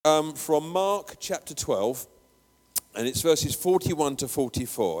from Mark chapter 12, and it's verses 41 to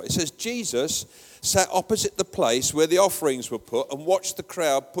 44. It says, Jesus sat opposite the place where the offerings were put and watched the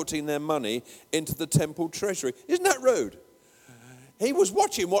crowd putting their money into the temple treasury. Isn't that rude? He was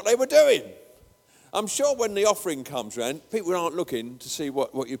watching what they were doing. I'm sure when the offering comes around, people aren't looking to see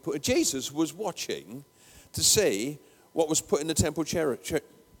what you put. Jesus was watching to see what was put in the temple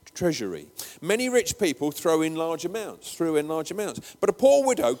treasury. Many rich people threw in large amounts. But a poor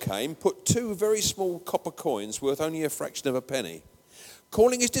widow came, put 2 very small copper coins worth only a fraction of a penny.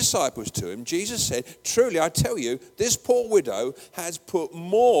 Calling his disciples to him, Jesus said, "Truly, I tell you, this poor widow has put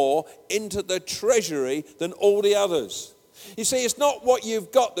more into the treasury than all the others." You see, it's not what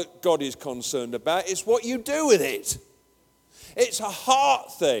you've got that God is concerned about, it's what you do with it. It's a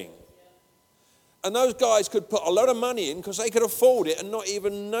heart thing. And those guys could put a lot of money in because they could afford it and not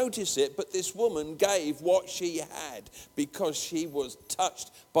even notice it. But this woman gave what she had because she was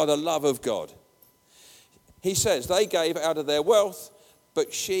touched by the love of God. He says they gave out of their wealth,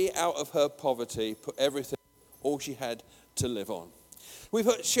 but she out of her poverty put everything, all she had to live on. We've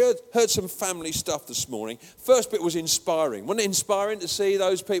heard some family stuff this morning. First bit was inspiring. Wasn't it inspiring to see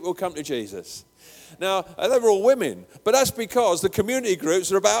those people come to Jesus? Now, they were all women, but that's because the community groups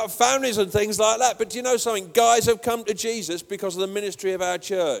are about families and things like that. But do you know something? Guys have come to Jesus because of the ministry of our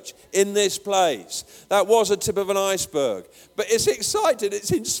church in this place. That was a tip of an iceberg. But it's exciting,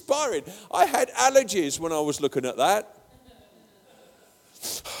 it's inspiring. I had allergies when I was looking at that.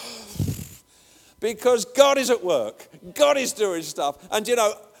 Because God is at work. God is doing stuff. And do you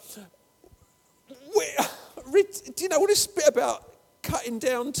know what this bit about cutting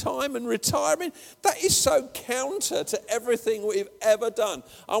down time and retirement? That is so counter to everything we've ever done.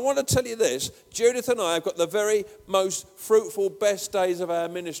 I want to tell you this. Judith and I have got the very most fruitful, best days of our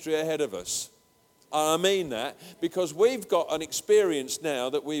ministry ahead of us. I mean that because we've got an experience now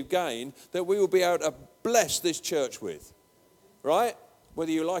that we've gained that we will be able to bless this church with. Right?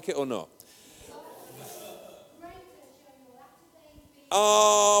 Whether you like it or not.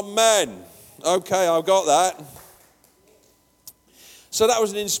 Amen. Okay, I've got that. So that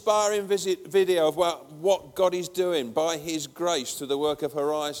was an inspiring video of what God is doing by his grace through the work of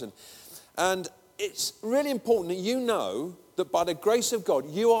Horizon. And it's really important that you know that by the grace of God,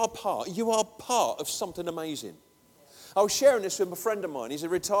 you are part of something amazing. I was sharing this with a friend of mine. He's a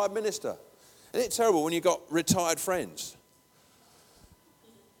retired minister. Isn't it terrible when you've got retired friends?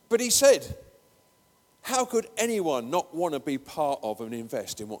 But he said, how could anyone not want to be part of and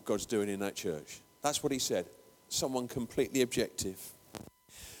invest in what God's doing in that church? That's what he said. Someone completely objective.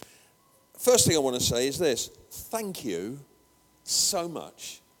 First thing I want to say is this. Thank you so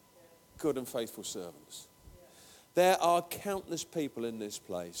much, good and faithful servants. There are countless people in this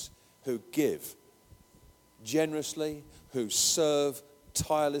place who give generously, who serve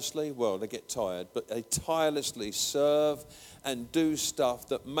tirelessly. Well, they get tired, but they tirelessly serve and do stuff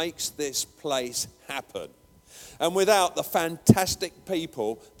that makes this place happen. And without the fantastic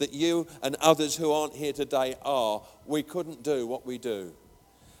people that you and others who aren't here today are, we couldn't do what we do.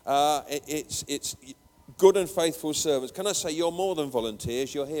 It's good and faithful servants. Can I say you're more than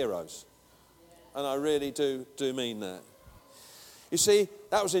volunteers, you're heroes. And I really do mean that. You see,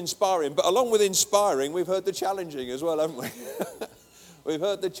 that was inspiring. But along with inspiring, we've heard the challenging as well, haven't we? We've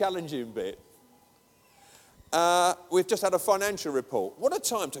heard the challenging bit. We've just had a financial report. What a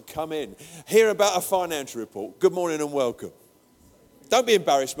time to come in, hear about a financial report. Good morning and welcome. Don't be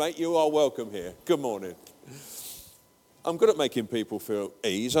embarrassed, mate. You are welcome here. Good morning. I'm good at making people feel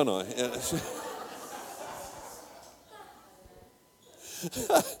ease, aren't I?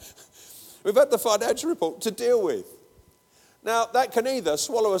 We've had the financial report to deal with. Now, that can either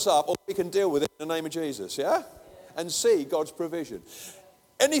swallow us up or we can deal with it in the name of Jesus, yeah? And see God's provision.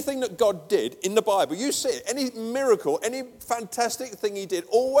 Anything that God did in the Bible, you see it, any miracle, any fantastic thing he did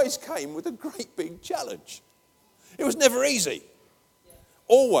always came with a great big challenge. It was never easy.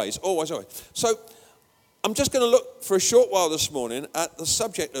 Always. So I'm just going to look for a short while this morning at the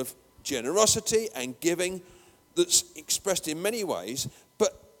subject of generosity and giving that's expressed in many ways,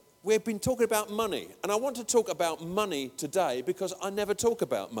 but we've been talking about money. And I want to talk about money today because I never talk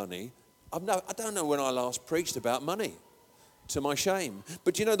about money. I don't know when I last preached about money, to my shame.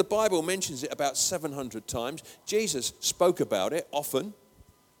 But you know, the Bible mentions it about 700 times. Jesus spoke about it often.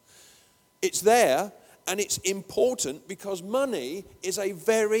 It's there, and it's important because money is a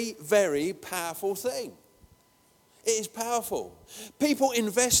very, very powerful thing. It is powerful. People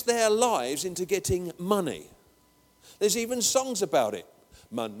invest their lives into getting money. There's even songs about it.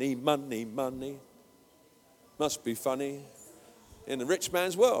 Money, money, money. Must be funny in the rich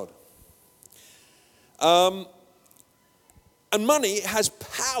man's world. And money has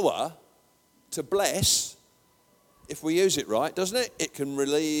power to bless if we use it right, doesn't it? It can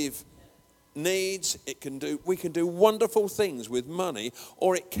relieve needs. We can do wonderful things with money,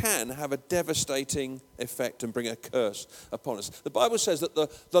 or it can have a devastating effect and bring a curse upon us. The Bible says that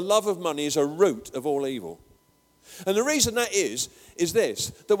the love of money is a root of all evil. And the reason that is this,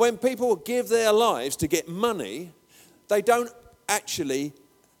 that when people give their lives to get money, they don't actually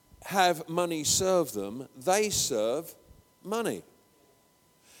have money serve them, they serve money.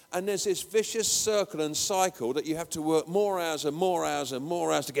 And there's this vicious circle and cycle that you have to work more hours and more hours and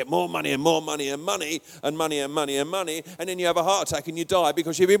more hours to get more money and more money and money and money and money and money. And then you have a heart attack and you die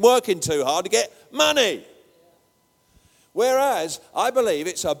because you've been working too hard to get money. Whereas I believe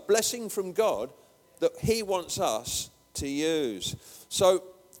it's a blessing from God that he wants us to use. So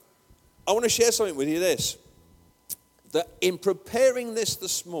I want to share something with you this. That in preparing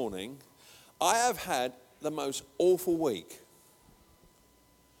this morning, I have had the most awful week.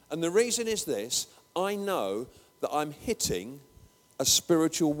 And the reason is this, I know that I'm hitting a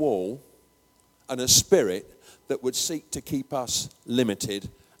spiritual wall and a spirit that would seek to keep us limited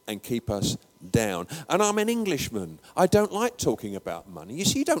and keep us down. And I'm an Englishman. I don't like talking about money. You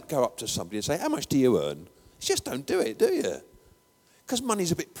see, you don't go up to somebody and say, how much do you earn? You just don't do it, do you? Because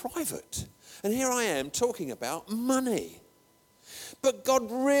money's a bit private. And here I am talking about money. But God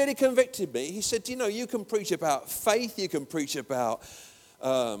really convicted me. He said, you can preach about faith, you can preach about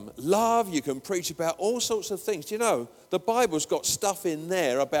love, you can preach about all sorts of things. The Bible's got stuff in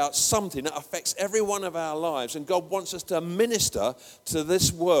there about something that affects every one of our lives, and God wants us to minister to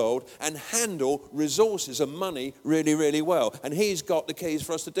this world and handle resources and money really, really well. And he's got the keys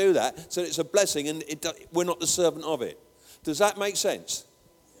for us to do that, so it's a blessing, and we're not the servant of it. Does that make sense?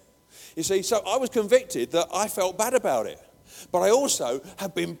 You see, so I was convicted that I felt bad about it. But I also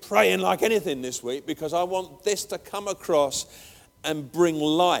have been praying like anything this week because I want this to come across and bring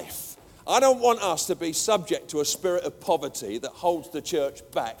life. I don't want us to be subject to a spirit of poverty that holds the church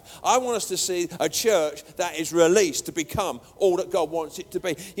back. I want us to see a church that is released to become all that God wants it to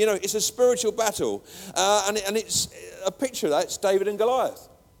be. It's a spiritual battle. And it's a picture of that. It's David and Goliath.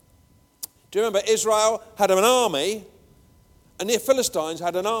 Do you remember Israel had an army and the Philistines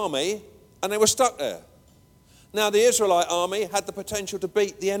had an army and they were stuck there. Now the Israelite army had the potential to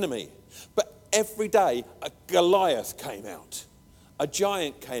beat the enemy. But every day a Goliath came out. A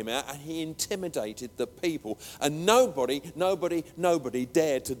giant came out and he intimidated the people. And nobody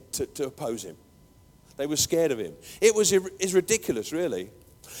dared to oppose him. They were scared of him. It's ridiculous, really.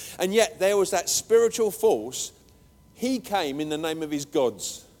 And yet there was that spiritual force. He came in the name of his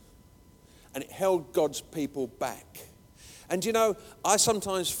gods. And it held God's people back. And I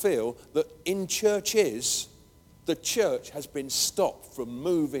sometimes feel that in churches, the church has been stopped from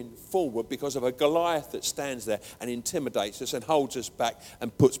moving forward because of a Goliath that stands there and intimidates us and holds us back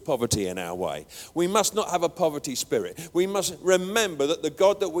and puts poverty in our way. We must not have a poverty spirit. We must remember that the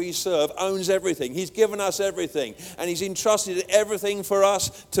God that we serve owns everything. He's given us everything and he's entrusted everything for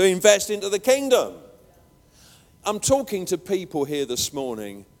us to invest into the kingdom. I'm talking to people here this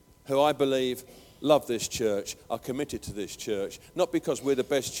morning who I believe love this church, are committed to this church, not because we're the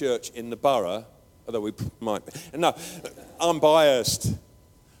best church in the borough, although we might be. No, I'm biased.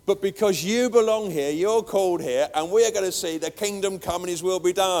 But because you belong here, you're called here, and we are going to see the kingdom come and his will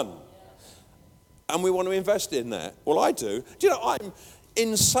be done. And we want to invest in that. Well, I do. Do you know, I'm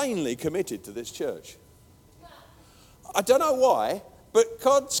insanely committed to this church. I don't know why, but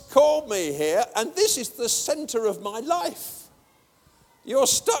God's called me here, and this is the center of my life. You're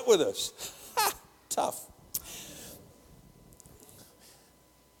stuck with us. Ha! Tough.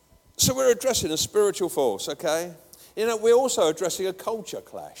 So we're addressing a spiritual force, okay? We're also addressing a culture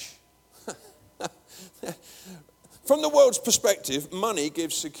clash. From the world's perspective, money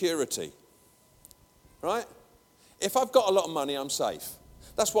gives security, right? If I've got a lot of money, I'm safe.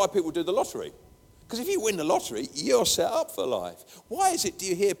 That's why people do the lottery. Because if you win the lottery, you're set up for life. Why is it do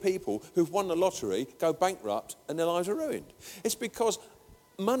you hear people who've won the lottery go bankrupt and their lives are ruined? It's because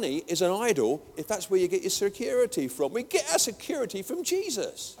money is an idol if that's where you get your security from. We get our security from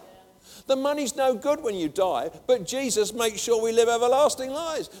Jesus. The money's no good when you die, but Jesus makes sure we live everlasting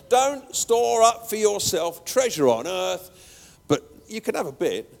lives. Don't store up for yourself treasure on earth, but you can have a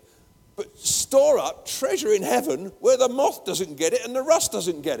bit, but store up treasure in heaven where the moth doesn't get it and the rust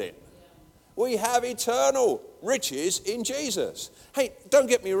doesn't get it. We have eternal riches in Jesus. Hey, don't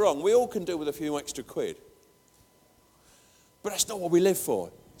get me wrong, we all can do with a few extra quid. But that's not what we live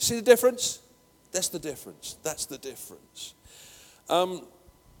for. See the difference? That's the difference. That's the difference.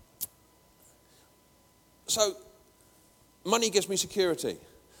 So, money gives me security.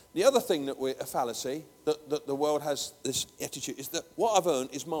 The other thing a fallacy, that the world has this attitude, is that what I've earned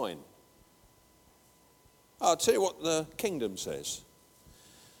is mine. I'll tell you what the kingdom says,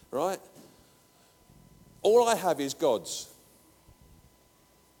 right? All I have is God's.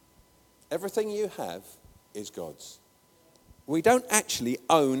 Everything you have is God's. We don't actually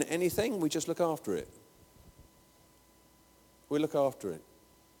own anything, we just look after it. We look after it.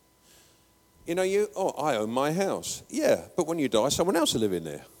 You know, I own my house. Yeah, but when you die, someone else will live in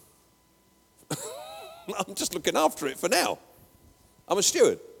there. I'm just looking after it for now. I'm a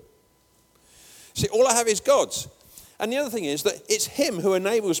steward. See, all I have is God's. And the other thing is that it's Him who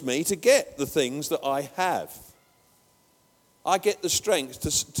enables me to get the things that I have. I get the strength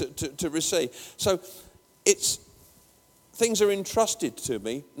to receive. So things are entrusted to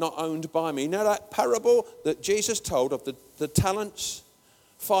me, not owned by me. Now that parable that Jesus told of the talents,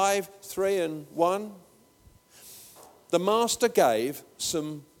 5, 3, and 1, the master gave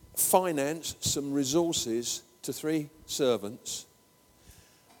some finance, some resources to 3 servants,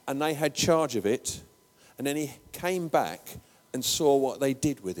 and they had charge of it, and then he came back and saw what they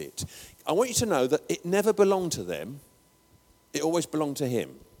did with it. I want you to know that it never belonged to them, it always belonged to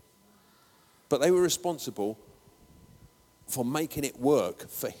him. But they were responsible for making it work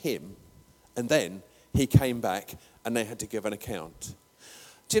for him, and then he came back and they had to give an account.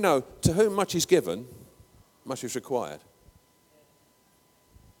 Do you know, to whom much is given, much is required.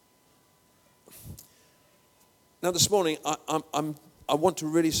 Now this morning, I want to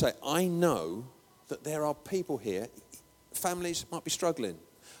really say, I know that there are people here, families might be struggling.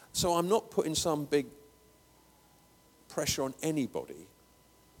 So I'm not putting some big pressure on anybody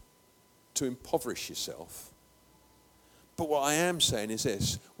to impoverish yourself. But what I am saying is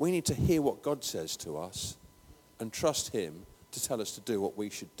this: we need to hear what God says to us and trust Him to tell us to do what we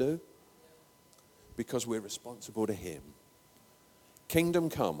should do, because we're responsible to Him. Kingdom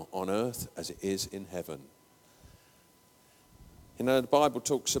come on earth as it is in heaven. You know, the Bible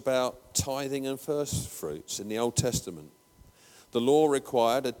talks about tithing and first fruits in the Old Testament. The law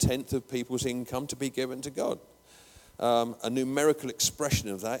required 1/10 of people's income to be given to God. A numerical expression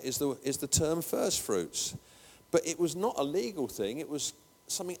of that is the term first fruits. But it was not a legal thing. It was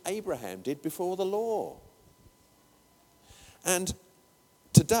something Abraham did before the law. And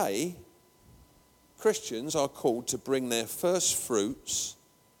today, Christians are called to bring their first fruits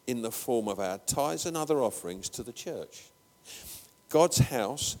in the form of our tithes and other offerings to the church. God's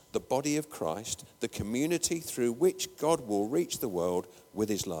house, the body of Christ, the community through which God will reach the world with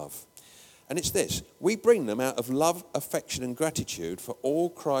His love. And it's this: we bring them out of love, affection and gratitude for all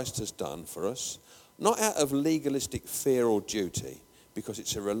Christ has done for us, not out of legalistic fear or duty, because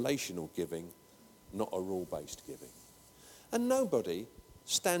it's a relational giving, not a rule-based giving. And nobody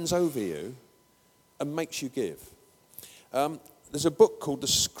stands over you and makes you give. There's a book called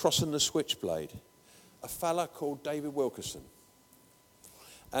The Cross and the Switchblade. A fella called David Wilkerson.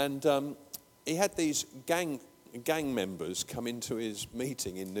 And he had these gang members come into his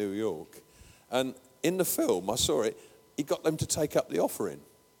meeting in New York. And in the film, I saw it, he got them to take up the offering.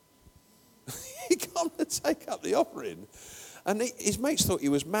 He got them to take up the offering. And his mates thought he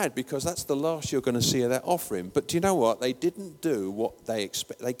was mad, because that's the last you're going to see of that offering. But do you know what? They didn't do what they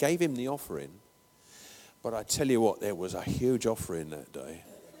expect. They gave him the offering. But I tell you what, there was a huge offering that day.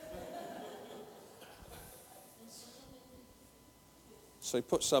 So he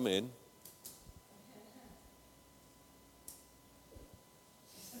put some in.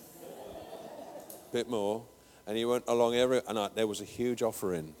 Bit more. And he went along and there was a huge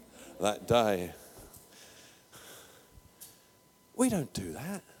offering that day. We don't do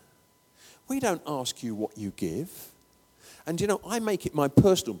that. We don't ask you what you give. And you know, I make it my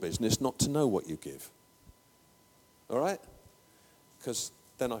personal business not to know what you give. All right? Because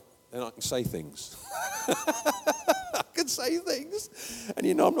then I can say things. I can say things. And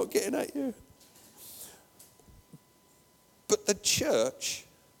you know I'm not getting at you. But the church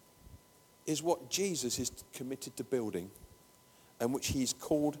is what Jesus is committed to building, and which He's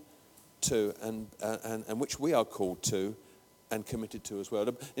called to, and which we are called to and committed to as well.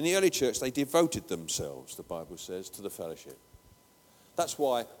 In the early church, they devoted themselves, the Bible says, to the fellowship. That's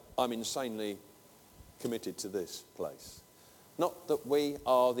why I'm insanely committed to this place. Not that we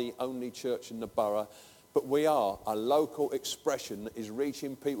are the only church in the borough, but we are a local expression that is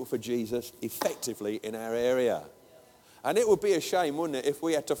reaching people for Jesus effectively in our area. And it would be a shame, wouldn't it, if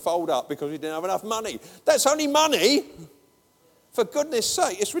we had to fold up because we didn't have enough money. That's only money. For goodness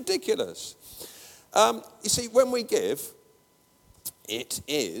sake, it's ridiculous. You see, when we give, it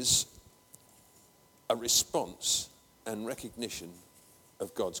is a response and recognition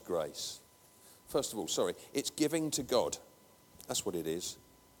of God's grace. First of all, it's giving to God. That's what it is.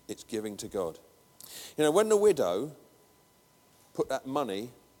 It's giving to God. You know, when the widow put that money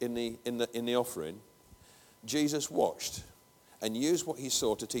in the offering, Jesus watched and used what he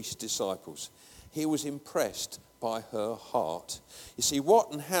saw to teach his disciples. He was impressed by her heart. You see,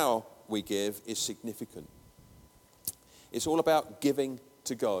 what and how we give is significant. It's all about giving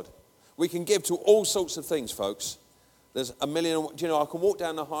to God. We can give to all sorts of things, folks. There's a million, do you know, I can walk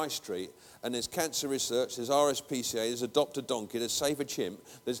down the high street and there's cancer research, there's RSPCA, there's Adopt a Donkey, there's Save a Chimp,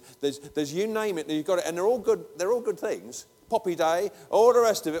 there's you name it, and you've got it, and they're all good things. Poppy Day, all the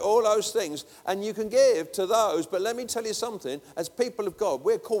rest of it, all those things, and you can give to those. But let me tell you something, as people of God,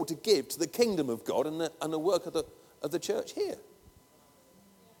 we're called to give to the kingdom of God and the work of the church here.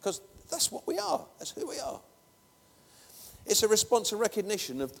 Because that's what we are, that's who we are. It's a response and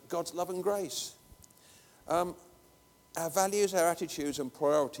recognition of God's love and grace. Our values, our attitudes and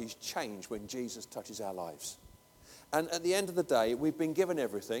priorities change when Jesus touches our lives. And at the end of the day, we've been given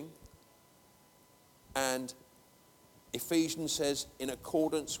everything. And Ephesians says, in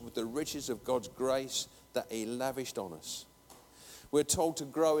accordance with the riches of God's grace that he lavished on us. We're told to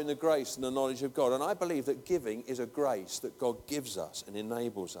grow in the grace and the knowledge of God. And I believe that giving is a grace that God gives us and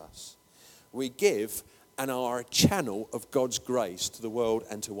enables us. We give and are a channel of God's grace to the world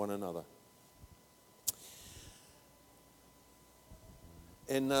and to one another.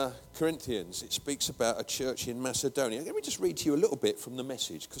 In Corinthians, it speaks about a church in Macedonia. Let me just read to you a little bit from the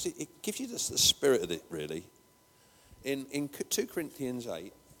message, because it gives you the spirit of it, really. In 2 Corinthians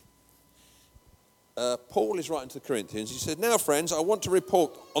 8, Paul is writing to the Corinthians. He said, "Now, friends, I want to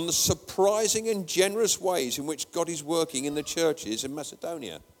report on the surprising and generous ways in which God is working in the churches in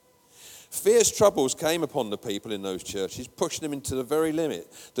Macedonia. Fierce troubles came upon the people in those churches, pushing them into the very limit.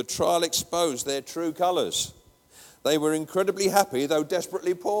 The trial exposed their true colours. They were incredibly happy, though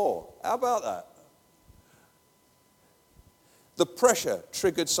desperately poor." How about that? The pressure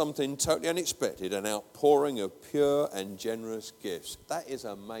triggered something totally unexpected, an outpouring of pure and generous gifts. That is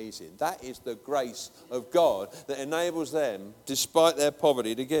amazing. That is the grace of God that enables them, despite their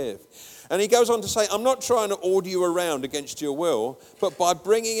poverty, to give. And he goes on to say, "I'm not trying to order you around against your will, but by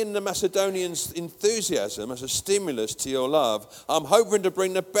bringing in the Macedonians' enthusiasm as a stimulus to your love, I'm hoping to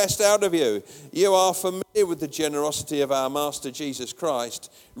bring the best out of you. You are familiar with the generosity of our Master Jesus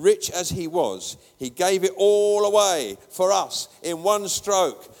Christ. Rich as he was, he gave it all away for us in one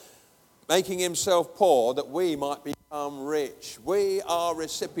stroke, making himself poor that we might become rich." We are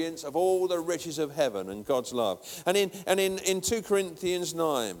recipients of all the riches of heaven and God's love. And in 2 Corinthians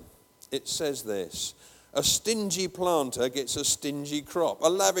 9, it says this: "A stingy planter gets a stingy crop. A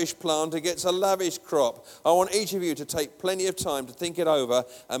lavish planter gets a lavish crop. I want each of you to take plenty of time to think it over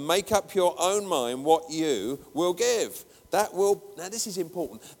and make up your own mind what you will give. That will," now this is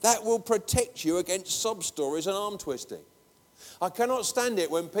important, "that will protect you against sob stories and arm twisting." I cannot stand it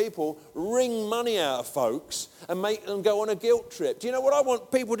when people wring money out of folks and make them go on a guilt trip. Do you know what I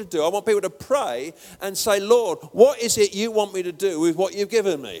want people to do? I want people to pray and say, "Lord, what is it you want me to do with what you've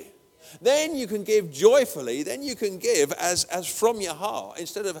given me?" Then you can give joyfully. Then you can give as from your heart,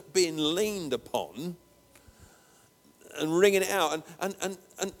 instead of being leaned upon and wringing it out.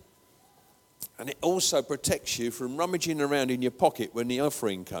 And it also protects you from rummaging around in your pocket when the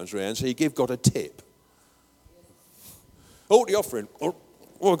offering comes around, so you give God a tip. Oh, the offering. Oh,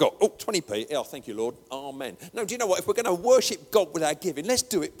 what have we got? Oh, 20p. Oh, thank you, Lord. Amen. No, do you know what? If we're going to worship God with our giving, let's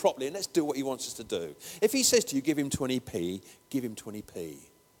do it properly and let's do what he wants us to do. If he says to you, give him 20p, give him 20p.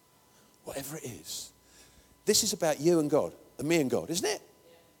 Whatever it is. This is about you and God, and me and God, isn't it?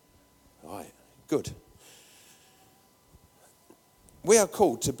 Yeah. All right, good. We are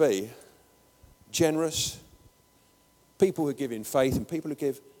called to be generous people who give in faith and people who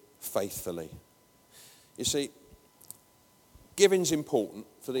give faithfully. You see, giving's important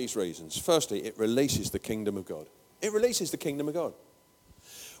for these reasons. Firstly, it releases the kingdom of God. It releases the kingdom of God.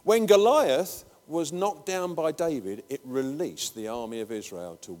 When Goliath was knocked down by David, it released the army of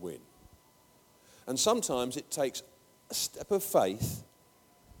Israel to win. And sometimes it takes a step of faith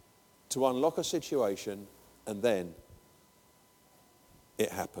to unlock a situation, and then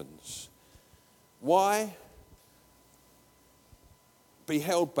it happens. Why be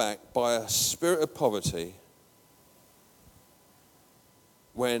held back by a spirit of poverty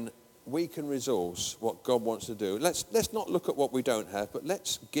when we can resource what God wants to do? Let's not look at what we don't have, but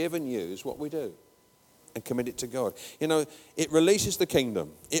let's give and use what we do and commit it to God. You know, it releases the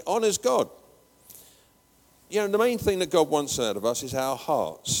kingdom. It honors God. You know, the main thing that God wants out of us is our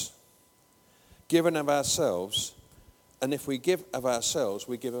hearts, given of ourselves And if we give of ourselves,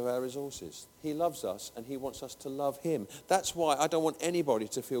 we give of our resources. He loves us and he wants us to love him. That's why I don't want anybody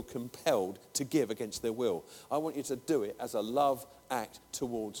to feel compelled to give against their will. I want you to do it as a love act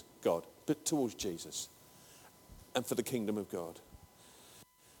towards God, but towards Jesus and for the kingdom of God.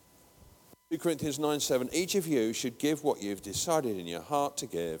 2 Corinthians 9:7, each of you should give what you've decided in your heart to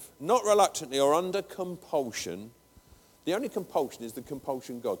give, not reluctantly or under compulsion. The only compulsion is the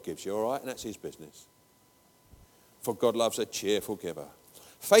compulsion God gives you, all right? And that's his business. For God loves a cheerful giver.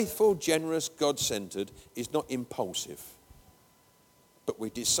 Faithful, generous, God-centered is not impulsive, but we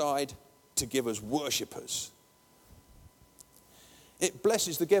decide to give as worshippers. It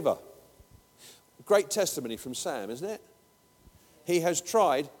blesses the giver. Great testimony from Sam, isn't it? He has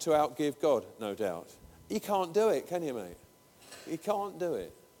tried to outgive God, no doubt. You can't do it, can you, mate? You can't do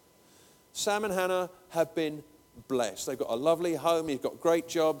it. Sam and Hannah have been blessed. They've got a lovely home. He's got a great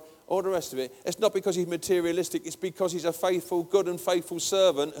job. All the rest of it. It's not because he's materialistic. It's because he's a faithful, good and faithful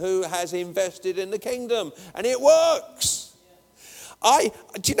servant who has invested in the kingdom. And it works. Do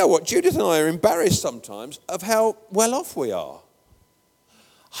you know what? Judith and I are embarrassed sometimes of how well off we are.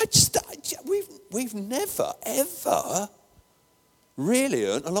 We've never, ever really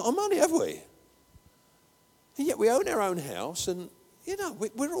earned a lot of money, have we? And yet we own our own house and,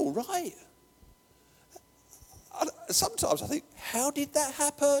 we're all right. Sometimes I think, how did that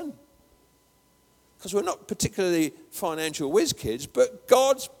happen? Because we're not particularly financial whiz kids, but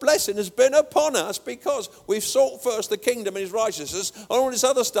God's blessing has been upon us because we've sought first the kingdom and his righteousness, and all this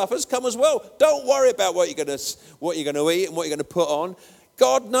other stuff has come as well. Don't worry about what you're going to eat and what you're going to put on.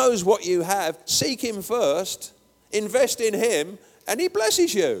 God knows what you have. Seek him first, invest in him, and he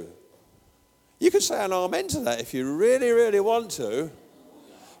blesses you. You can say an amen to that if you really, really want to,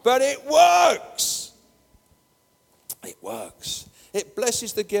 but it works. It works. It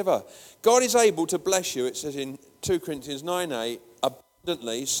blesses the giver. God is able to bless you, it says in 2 Corinthians 9:8,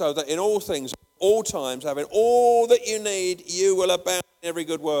 abundantly, so that in all things, all times, having all that you need, you will abound in every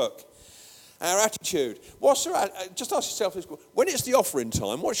good work. Our attitude. Just ask yourself this. When it's the offering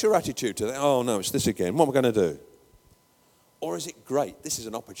time, what's your attitude to that? Oh, no, it's this again. What am I going to do? Or is it great? This is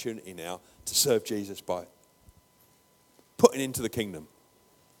an opportunity now to serve Jesus by putting into the kingdom,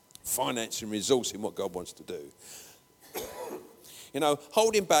 financing, resourcing what God wants to do.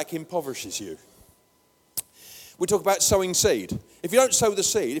 Holding back impoverishes you. We talk about sowing seed. If you don't sow the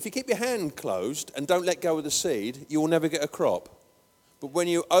seed, if you keep your hand closed and don't let go of the seed, you will never get a crop. But when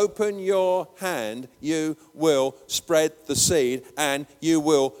you open your hand, you will spread the seed and you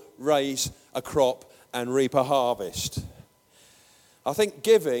will raise a crop and reap a harvest. I think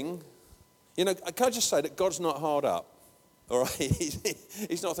giving, can I just say that God's not hard up? All right,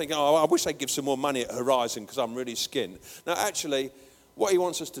 he's not thinking, I wish I'd give some more money at Horizon because I'm really skint. No, actually, what he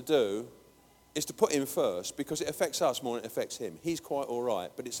wants us to do is to put him first because it affects us more than it affects him. He's quite all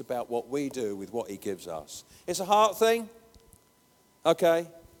right, but it's about what we do with what he gives us. It's a heart thing, okay?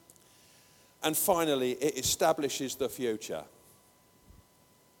 And finally, it establishes the future.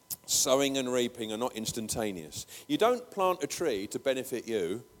 Sowing and reaping are not instantaneous. You don't plant a tree to benefit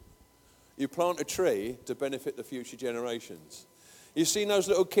you. You plant a tree to benefit the future generations. You've seen those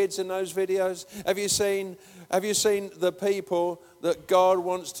little kids in those videos? Have you seen the people that God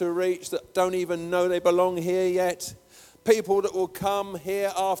wants to reach that don't even know they belong here yet? People that will come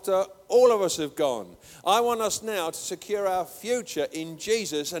here after all of us have gone. I want us now to secure our future in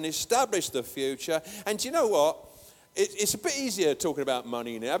Jesus and establish the future. And do you know what? It's a bit easier talking about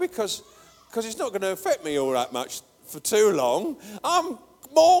money now because it's not going to affect me all that much for too long. I'm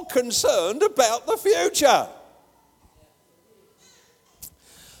more concerned about the future.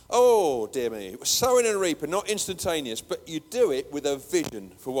 Oh, dear me. Sowing and reaping, not instantaneous, but you do it with a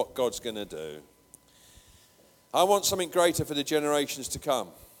vision for what God's going to do. I want something greater for the generations to come.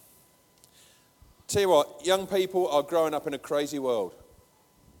 Tell you what, young people are growing up in a crazy world.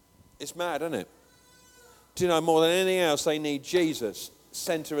 It's mad, isn't it? Do you know, more than anything else, they need Jesus,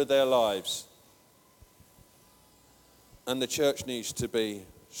 center of their lives. And the church needs to be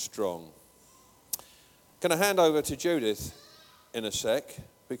strong. Can I hand over to Judith in a sec?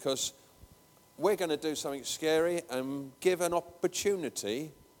 Because we're going to do something scary and give an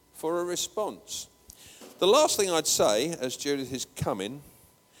opportunity for a response. The last thing I'd say, as Judith is coming,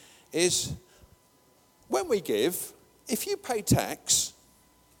 is when we give, if you pay tax,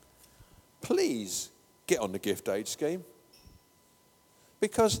 please get on the gift aid scheme.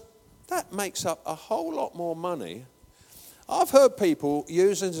 Because that makes up a whole lot more money. I've heard people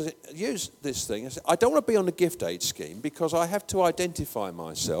use this thing and say, I don't want to be on the gift aid scheme because I have to identify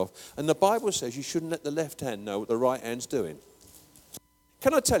myself. And the Bible says you shouldn't let the left hand know what the right hand's doing.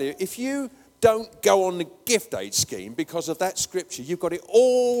 Can I tell you, if you don't go on the gift aid scheme because of that scripture. You've got it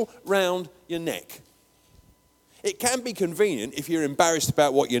all round your neck. It can be convenient if you're embarrassed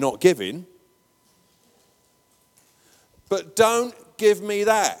about what you're not giving. But don't give me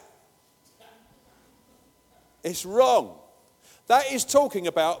that. It's wrong. That is talking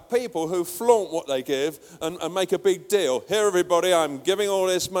about people who flaunt what they give and make a big deal. Here, everybody, I'm giving all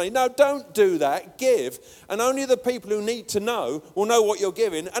this money. No, don't do that. Give. And only the people who need to know will know what you're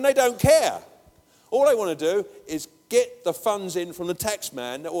giving, and they don't care. All they want to do is get the funds in from the tax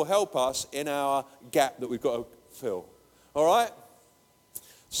man that will help us in our gap that we've got to fill. All right?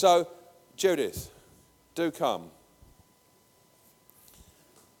 So, Judith, do come.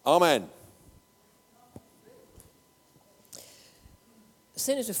 Amen.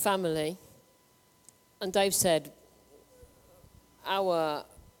 Sin is a family, and Dave said our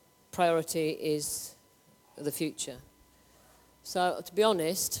priority is the future. So, to be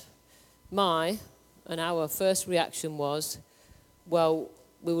honest, my and our first reaction was, well,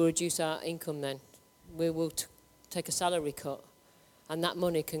 we will reduce our income then. We will take a salary cut, and that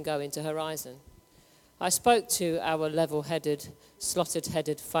money can go into Horizon. I spoke to our level-headed,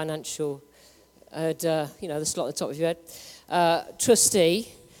 slotted-headed financial, the slot at the top of your head,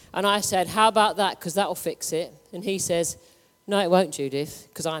 trustee, and I said, how about that, because that will fix it. And he says, no, it won't, Judith,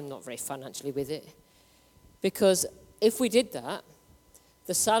 because I'm not very financially with it. Because if we did that,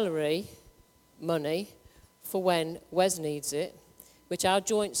 the salary money for when Wes needs it, which our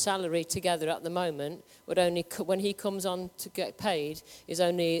joint salary together at the moment would only, when he comes on to get paid, is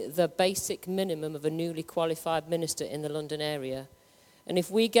only the basic minimum of a newly qualified minister in the London area. And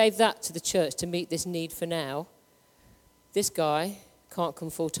if we gave that to the church to meet this need for now, this guy can't come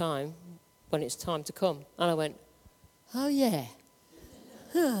full time when it's time to come. And I went, oh yeah,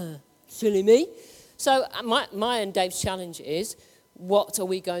 silly me. So my and Dave's challenge is, what are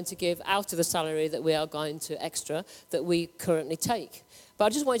we going to give out of the salary that we are going to extra that we currently take? But I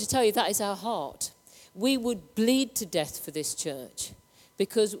just wanted to tell you that is our heart. We would bleed to death for this church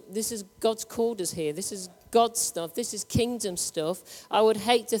because this is God's called us here. This is God's stuff. This is kingdom stuff. I would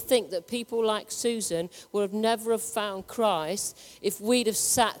hate to think that people like Susan would have never have found Christ if we'd have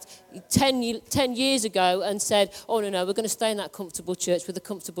sat 10 years ago and said, oh, no, we're going to stay in that comfortable church with a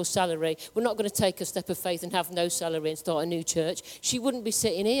comfortable salary. We're not going to take a step of faith and have no salary and start a new church. She wouldn't be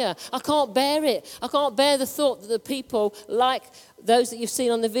sitting here. I can't bear it. I can't bear the thought that the people like those that you've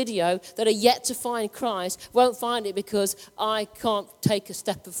seen on the video that are yet to find Christ won't find it because I can't take a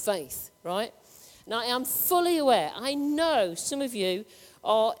step of faith, right? Now, I am fully aware, I know some of you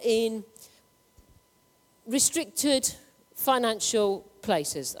are in restricted financial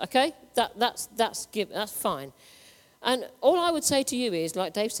places, okay? That's fine. And all I would say to you is,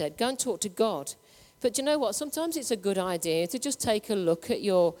 like Dave said, go and talk to God. But you know what? Sometimes it's a good idea to just take a look at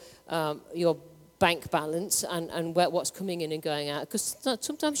your bank balance and what's coming in and going out, because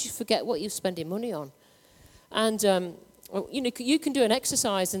sometimes you forget what you're spending money on. And, you can do an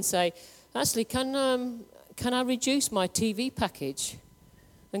exercise and say, actually, can I reduce my TV package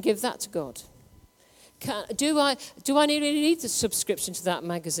and give that to God? Do I need the subscription to that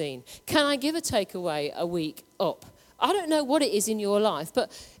magazine? Can I give a takeaway a week up? I don't know what it is in your life,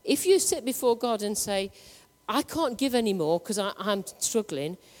 but if you sit before God and say, I can't give anymore because I'm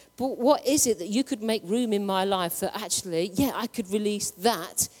struggling, but what is it that you could make room in my life that actually, I could release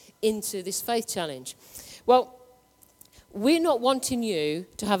that into this faith challenge? Well, we're not wanting you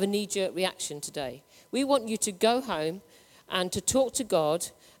to have a knee-jerk reaction today. We want you to go home and to talk to God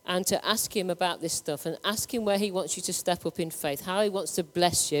and to ask him about this stuff and ask him where he wants you to step up in faith, how he wants to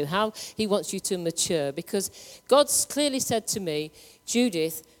bless you, how he wants you to mature. Because God's clearly said to me,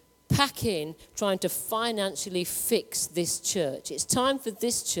 Judith, pack in trying to financially fix this church. It's time for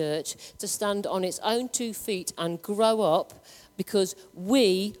this church to stand on its own 2 feet and grow up because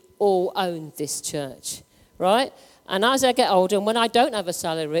we all own this church, right? And as I get older, and when I don't have a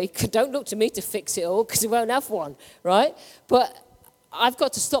salary, don't look to me to fix it all because we won't have one, right? But I've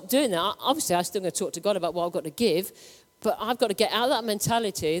got to stop doing that. Obviously, I'm still going to talk to God about what I've got to give, but I've got to get out of that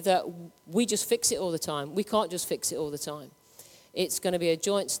mentality that we just fix it all the time. We can't just fix it all the time. It's going to be a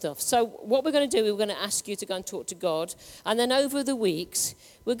joint stuff. So what we're going to do, we're going to ask you to go and talk to God, and then over the weeks,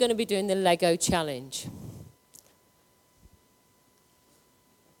 we're going to be doing the Lego challenge.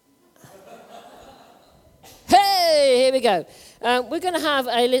 Hey, here we go. We're going to have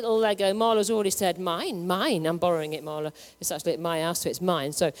a little Lego. Marla's already said, mine. I'm borrowing it, Marla. It's actually at my house, so it's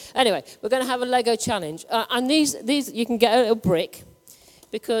mine. So anyway, we're going to have a Lego challenge. And these you can get a little brick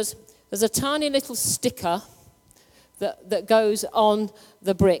because there's a tiny little sticker that goes on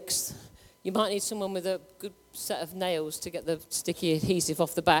the bricks. You might need someone with a good set of nails to get the sticky adhesive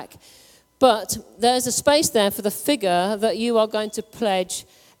off the back. But there's a space there for the figure that you are going to pledge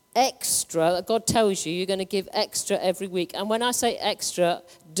extra, that God tells you you're going to give extra every week. And when I say extra,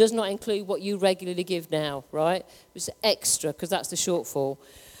 does not include what you regularly give now, right? It's extra, because that's the shortfall.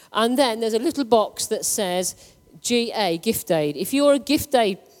 And then there's a little box that says GA, gift aid. If you're a gift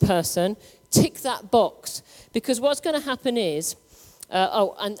aid person, tick that box, because what's going to happen is,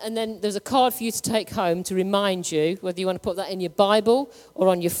 and then there's a card for you to take home to remind you, whether you want to put that in your Bible or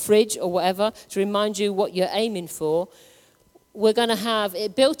on your fridge or whatever, to remind you what you're aiming for. We're going to have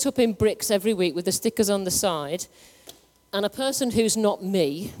it built up in bricks every week with the stickers on the side. And a person who's not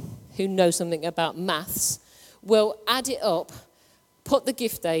me, who knows something about maths, will add it up, put the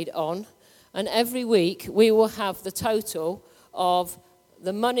gift aid on, and every week we will have the total of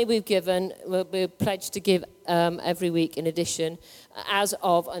the money we've given, we're pledged to give every week in addition, as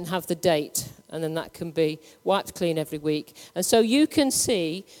of, and have the date. And then that can be wiped clean every week. And so you can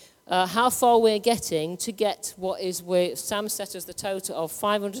see how far we're getting to get what is where Sam set us the total of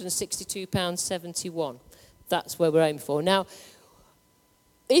 £562.71. That's where we're aiming for. Now,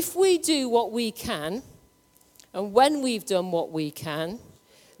 if we do what we can, and when we've done what we can,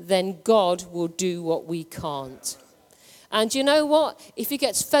 then God will do what we can't. And you know what? If he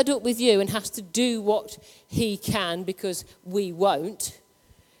gets fed up with you and has to do what he can because we won't,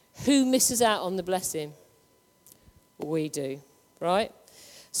 who misses out on the blessing? We do, right?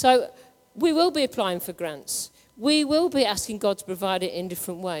 So we will be applying for grants. We will be asking God to provide it in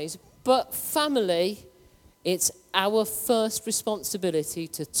different ways. But family, it's our first responsibility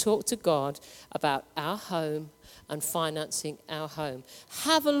to talk to God about our home and financing our home.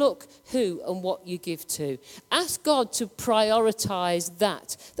 Have a look who and what you give to. Ask God to prioritize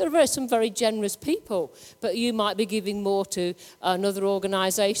that. There are some very generous people, but you might be giving more to another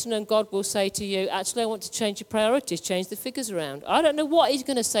organization, and God will say to you, actually, I want to change your priorities, change the figures around. I don't know what he's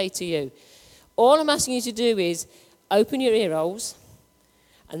going to say to you. All I'm asking you to do is open your ear holes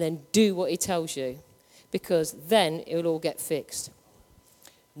and then do what he tells you, because then it will all get fixed.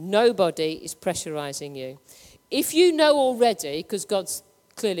 Nobody is pressurizing you. If you know already, because God's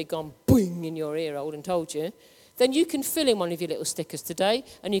clearly gone boing in your ear hole and told you, then you can fill in one of your little stickers today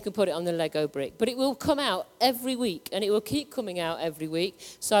and you can put it on the Lego brick. But it will come out every week, and it will keep coming out every week,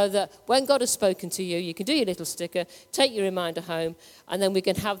 so that when God has spoken to you, you can do your little sticker, take your reminder home, and then we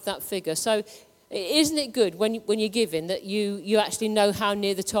can have that figure. So isn't it good when you're giving that you actually know how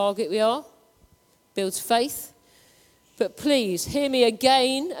near the target we are? Builds faith. But please, hear me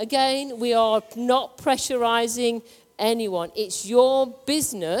again, we are not pressurizing anyone. It's your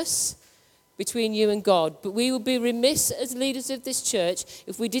business between you and God. But we would be remiss as leaders of this church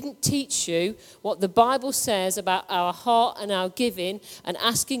if we didn't teach you what the Bible says about our heart and our giving, and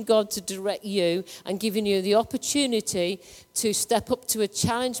asking God to direct you and giving you the opportunity to step up to a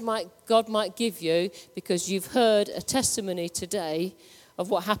challenge God might give you, because you've heard a testimony today of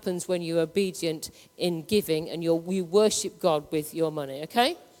what happens when you're obedient in giving and you worship God with your money,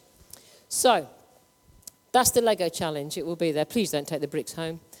 okay? So, that's the Lego challenge. It will be there. Please don't take the bricks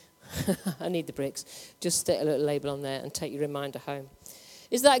home. I need the bricks. Just stick a little label on there and take your reminder home.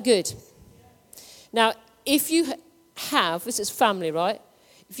 Is that good? Now, if you have, this is family, right?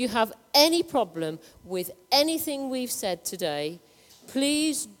 If you have any problem with anything we've said today,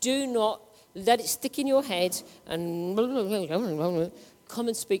 please do not let it stick in your head and come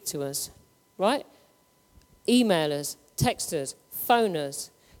and speak to us, right? Email us, text us, phone us.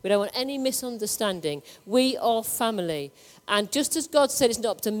 We don't want any misunderstanding. We are family. And just as God said it's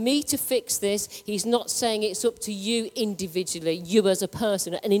not up to me to fix this, he's not saying it's up to you individually, you as a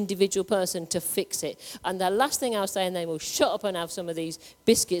person, an individual person, to fix it. And the last thing I'll say, and then we'll shut up and have some of these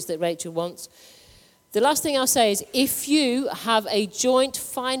biscuits that Rachel wants. The last thing I'll say is, if you have a joint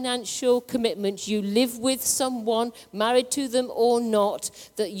financial commitment, you live with someone, married to them or not,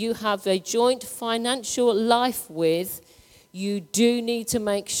 that you have a joint financial life with, you do need to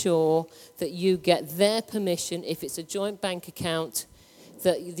make sure that you get their permission. If it's a joint bank account,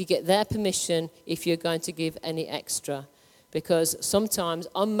 that you get their permission if you're going to give any extra. Because sometimes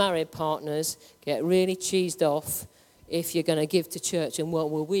unmarried partners get really cheesed off if you're going to give to church, and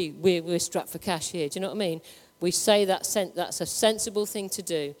we're strapped for cash here. Do you know what I mean? We say that's a sensible thing to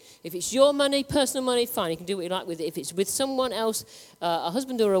do. If it's your money, personal money, fine, you can do what you like with it. If it's with someone else, a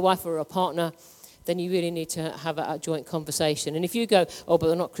husband or a wife or a partner, then you really need to have a joint conversation. And if you go, oh, but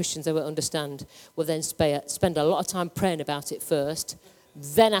they're not Christians, they won't understand, well, then spend a lot of time praying about it first,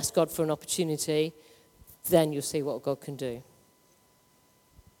 then ask God for an opportunity, then you'll see what God can do.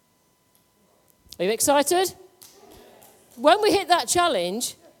 Are you excited? When we hit that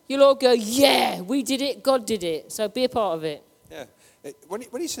challenge, you'll all go, yeah, we did it, God did it. So be a part of it. Yeah.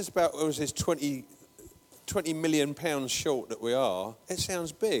 When he says about us is 20 million pounds short that we are, it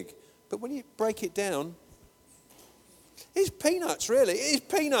sounds big. But when you break it down, it's peanuts, really. It is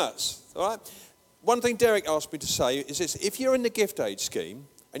peanuts, all right? One thing Derek asked me to say is this: if you're in the gift aid scheme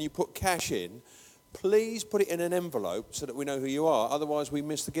and you put cash in, please put it in an envelope so that we know who you are. Otherwise, we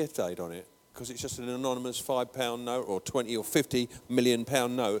miss the gift aid on it because it's just an anonymous £5 note or 20 or 50 million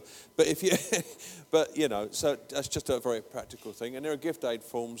pound note. But if you, so that's just a very practical thing. And there are gift aid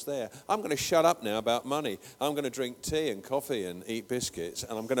forms there. I'm going to shut up now about money. I'm going to drink tea and coffee and eat biscuits.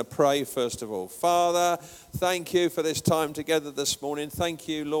 And I'm going to pray first of all. Father, thank you for this time together this morning. Thank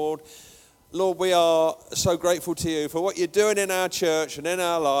you, Lord. Lord, we are so grateful to you for what you're doing in our church and in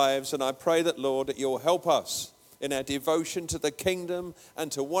our lives. And I pray that, Lord, that you'll help us in our devotion to the kingdom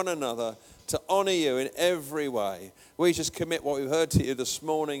and to one another to honour you in every way. We just commit what we've heard to you this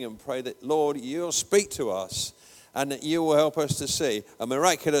morning and pray that, Lord, you'll speak to us and that you will help us to see a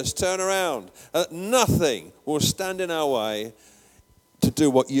miraculous turnaround, that nothing will stand in our way to do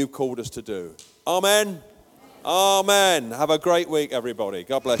what you've called us to do. Amen. Amen. Have a great week, everybody.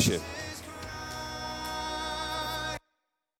 God bless you.